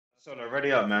Solo,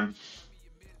 ready up, man.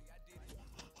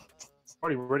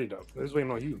 Already ready up. This waiting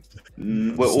on you.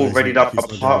 We're all ready up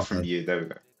apart from you. There we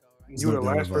go. You were the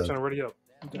last person to ready up.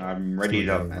 I'm ready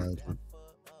up, man.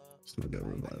 It's not get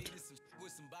revived.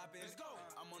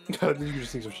 You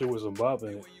just think some shit with some bop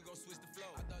in it.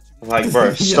 Like,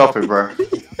 bro, stop it, bro.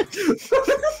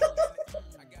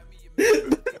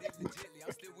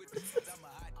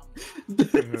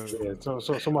 Yeah,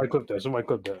 so somebody clip that. Somebody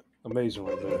clip that. Amazing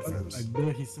right there. I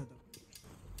know he said that.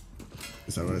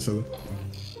 Is that right, Solo?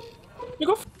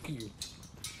 Nigga, fuck you.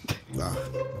 Nah.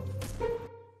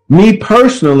 Me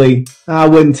personally, I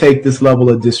wouldn't take this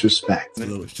level of disrespect.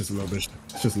 It's just a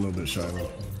little bit shy.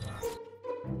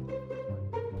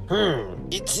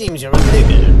 It seems you're a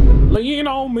nigga. Lean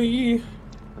on me.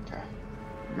 Okay.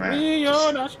 Man. Lean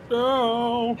on that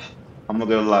stone. I'm not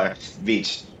gonna lie.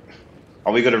 Beach.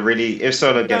 Are we gonna really, if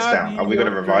Solo gets down, are we gonna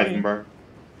revive him, bro?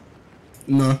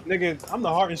 No. Nigga, I'm the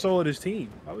heart and soul of this team.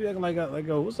 Why we acting like,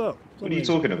 what's up? What are you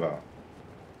talking about?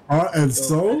 Heart and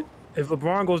soul? If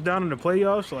LeBron goes down in the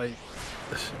playoffs, like,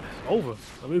 it's over.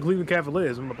 I mean, Cleveland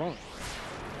Cavaliers, I'm LeBron.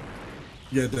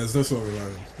 Yeah, that's what we're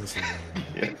like.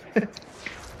 Yeah.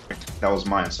 That was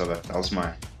mine, Solo. That was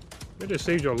mine. They just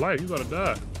saved your life. You gotta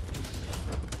die.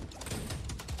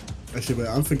 Actually, but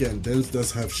I'm forgetting. Denz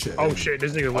does have shit. Oh shit,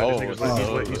 this nigga lit. This nigga's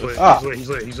lit. He's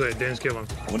lit. He's lit. Denz kill him.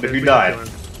 I wonder who died.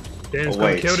 Denz,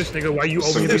 come kill this nigga while you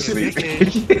over here speaking.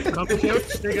 Come kill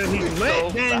this nigga. He's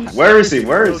lit, Denz. Where is he?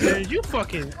 Where is he? Denz, you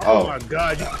fucking. Oh my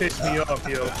god, you pissed me off,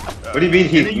 yo. What do you mean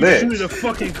he's lit? You shooted a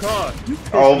fucking car.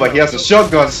 Oh, but he has a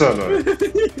shotgun, Solo.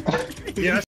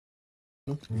 Yeah.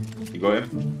 You got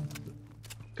him?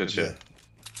 Good shit.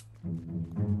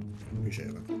 Appreciate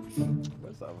it, man.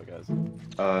 What's up, guys?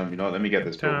 You know what? Let me get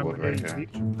this billboard right here.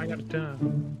 I got the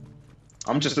time.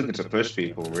 I'm just looking to push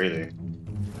people, really.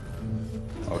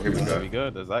 Oh, here we go. We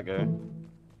good? There's that guy.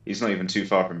 He's not even too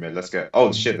far from mid. Let's get.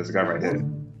 Oh shit! There's a guy right here.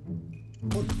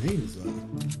 What name is that?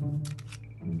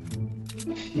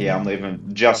 Yeah, I'm leaving.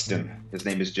 Justin. His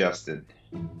name is Justin.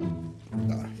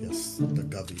 Ah, yes, the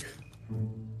Gubby.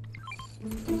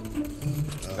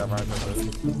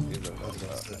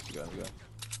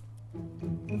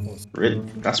 Really?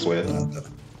 That's weird.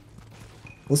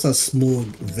 What's that small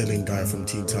villain guy from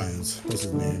Teen Titans? What's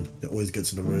his name? That always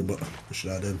gets in the robot. We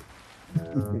should add him.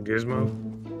 Gizmo.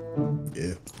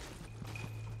 Yeah.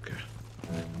 Okay.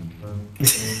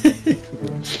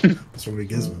 That's probably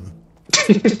Gizmo.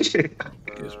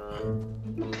 Gizmo.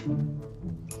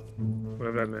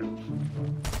 Whatever that meant.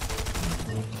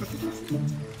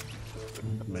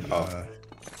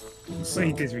 That's why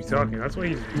he thinks we talking. That's why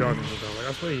he's talking. Like,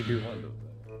 that's why he do.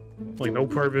 Like no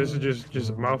purpose, just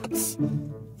a mouth.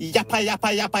 Yappa,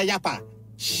 yappa, yappa, yappa.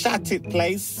 Shut it,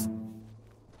 place.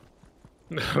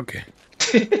 Okay.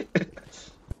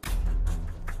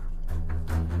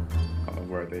 Oh,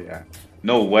 where are they at?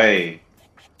 No way.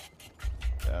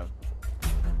 Yeah.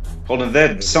 Hold on,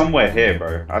 they're somewhere here,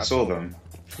 bro. I saw them.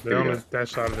 They're on that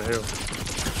side of the hill.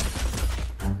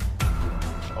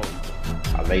 Oh,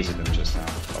 I lasered them just now.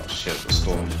 Oh shit, the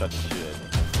storm. Shut shit.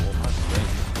 Oh, my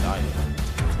brain's dying.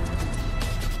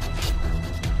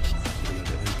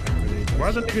 Why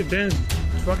is that nigga Dan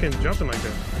fucking jumping like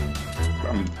that?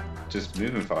 I'm just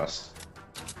moving fast.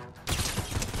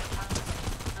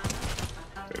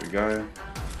 There we go.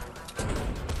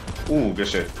 Ooh, good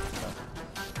shit.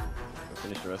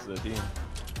 Finish the rest of the team.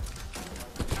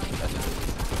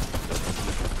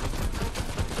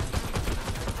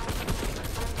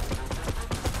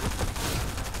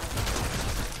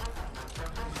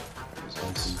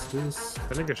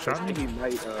 That nigga shot me? He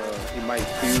might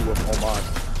feud with Omar.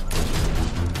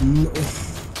 No.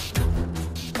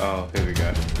 Oh, here we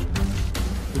go.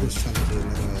 We're just trying to do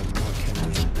another Mark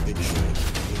Henry big shit.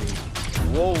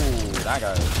 Whoa, that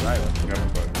guy is right.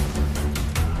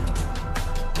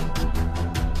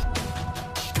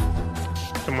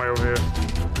 Somebody over here.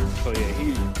 So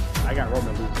yeah, I got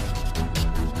Roman losing.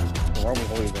 So Roman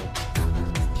gonna win.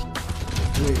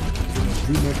 Wait,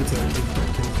 Drew McIntyre didn't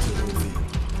come to the league.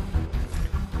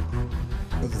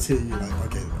 But to tell you, like,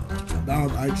 okay, now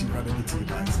I'm actually running into you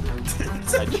guys.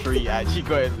 That tree actually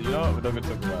going, you know what? We're not gonna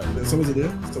talk about it. Someone's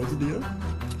there? Someone's there?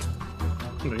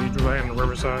 You drew right on the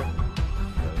riverside.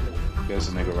 There's a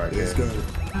nigga right Let's here. go.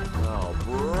 Oh,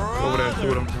 bro. Over there, two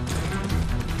of them.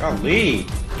 Golly!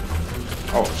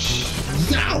 Oh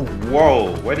shit! Yow!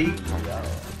 Whoa! What he?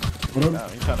 What up? Yeah,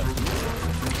 he's trying to.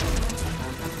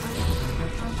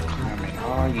 Oh, man,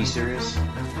 are you serious?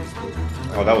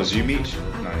 Oh, that was you, Meech?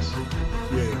 Nice.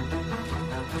 Yeah.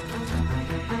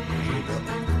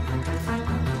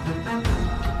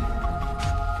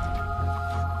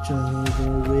 Jehovah's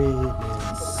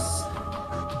Witness.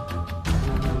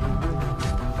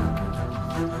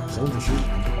 Told you, shoot.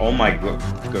 Oh my god,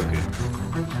 Goku.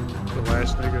 The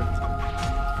last nigga.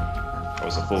 That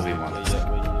was a 4v1.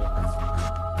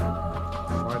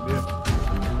 No idea.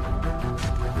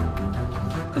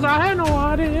 Cause I had no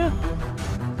idea.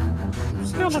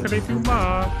 Still looking at you,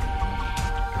 Bob.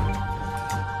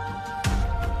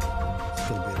 It's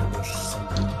gonna be an emotional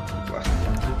something.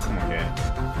 Come on, yeah.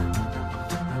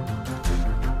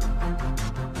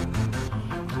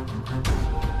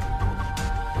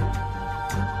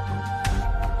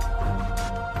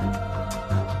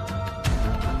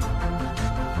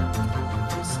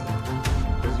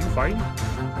 Is you fighting?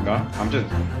 No, I'm just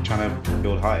trying to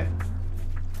build high.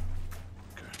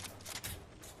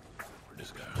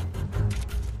 This guy.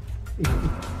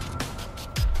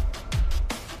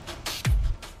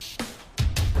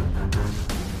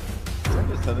 I'm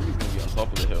just telling he's gonna be on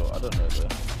top of the hill. I don't know though.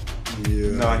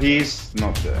 Yeah. No, he's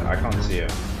not there. I can't see him.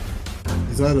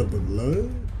 He's either below.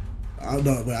 I don't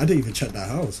know. Wait, I didn't even check that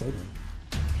house. Hold on.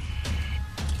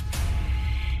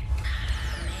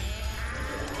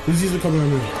 Who's using the camera on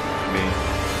me? Me.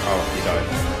 Oh, he died.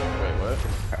 Wait, what?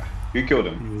 Who killed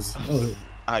him? He was. Oh,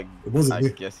 I it wasn't me.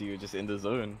 guess you were just in the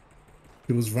zone.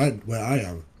 He was right where I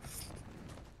am.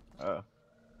 Oh.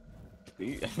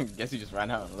 I guess you just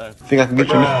ran out and left. Think I can get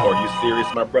you? Are you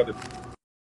serious, my brother?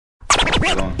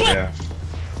 Hold on, yeah.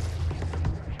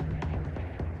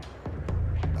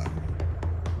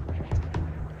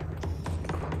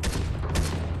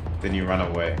 Then you run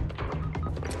away.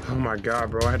 Oh my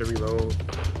god, bro, I had to reload.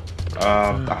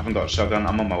 I haven't got a shotgun.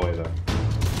 I'm on my way though.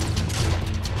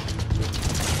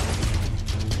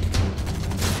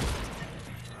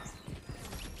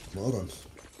 Hold on.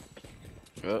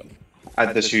 Yep.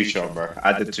 Add the 2-shot, bro.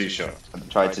 Add the 2-shot. I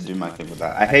tried to do my thing with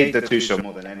that. I hate the 2-shot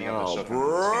more than any other shot.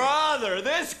 Brother,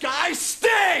 this guy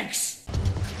stinks!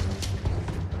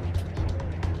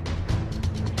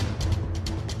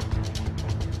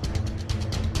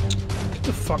 Get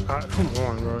the fuck out. Come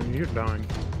on, bro. You're dying.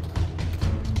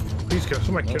 Please kill.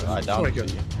 Somebody kill. I downed Somebody you.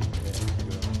 kill.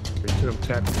 You should have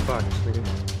tapped the box, nigga.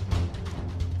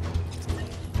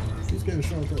 He's getting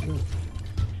shot right now.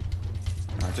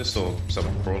 I just saw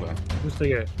someone crawling. Who's the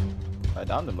guy? I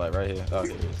downed him like right here. Oh,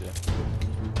 there he is, yeah.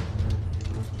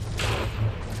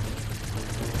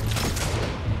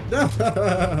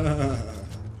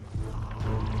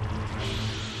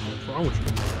 What's wrong with you?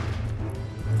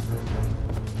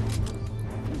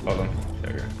 Hold on.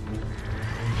 There we go.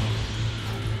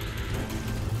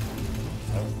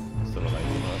 Still like,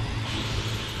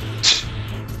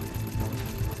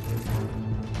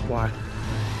 Why?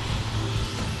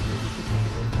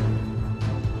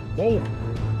 Whoa!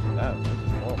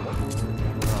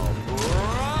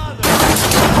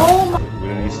 We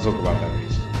don't need to talk about that.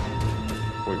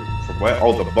 Wait, from where?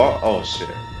 Oh, the bot? Oh, shit.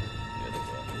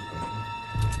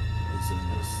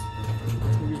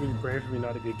 You've been praying for me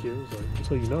not to get kills, like, just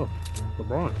so you know.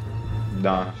 LeBron.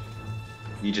 Nah.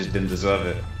 You just didn't deserve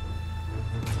it.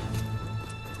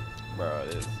 bro,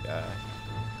 this guy.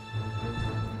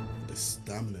 The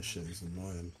stamina shit is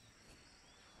annoying.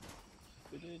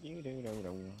 Alright,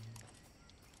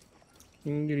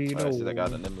 see that guy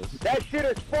the Nimbus. That shit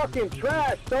is fucking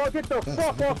trash, dog. Get the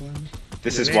fuck off.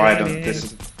 This is why I don't.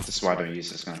 This is why I don't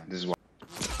use this gun. This is why.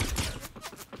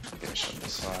 Get a shot on the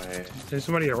side. There's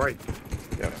somebody to the right.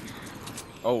 Yep.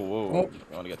 Oh, whoa.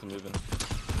 I want to get to moving.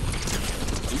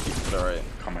 You keep it alright.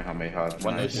 Coming on me hard.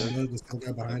 One Nice. nation. There's still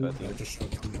guy behind me. I just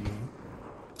shot him now.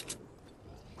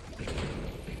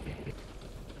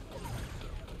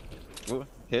 Ooh,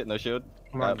 hit, no shield.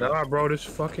 Oh my god, bro, this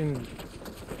fucking.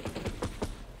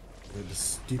 With the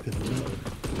stupid window.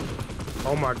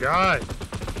 Oh my god.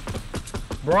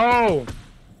 Bro!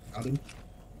 Adam.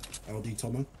 LD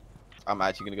Tomo. I'm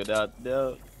actually gonna go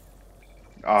down.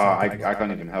 I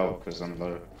can't even help because I'm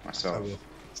low myself.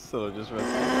 So just run.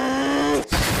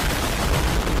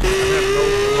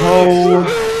 Oh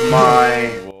my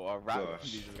Whoa, a rap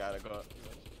gosh. just got caught.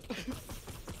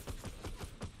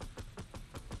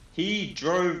 He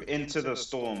drove into the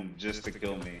storm just to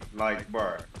kill me. Like,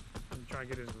 bro. I'm trying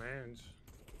to get his mans.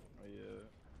 Oh yeah.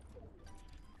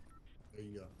 There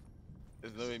you go.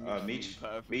 There's no way Meech,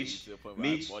 Meech, to put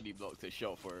Meech. my body block to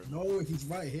shot for him. No, he's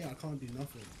right here. I can't do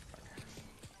nothing.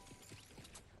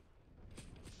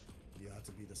 You have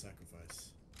to be the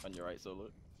sacrifice. On your right, solo.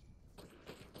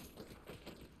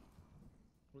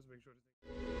 Let's make sure.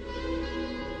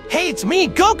 Hey, it's me,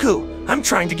 Goku! I'm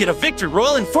trying to get a victory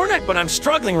royal in Fortnite, but I'm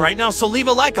struggling right now, so leave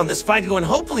a like on this video and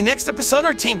hopefully next episode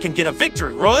our team can get a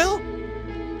victory royal.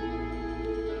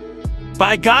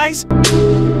 Bye, guys!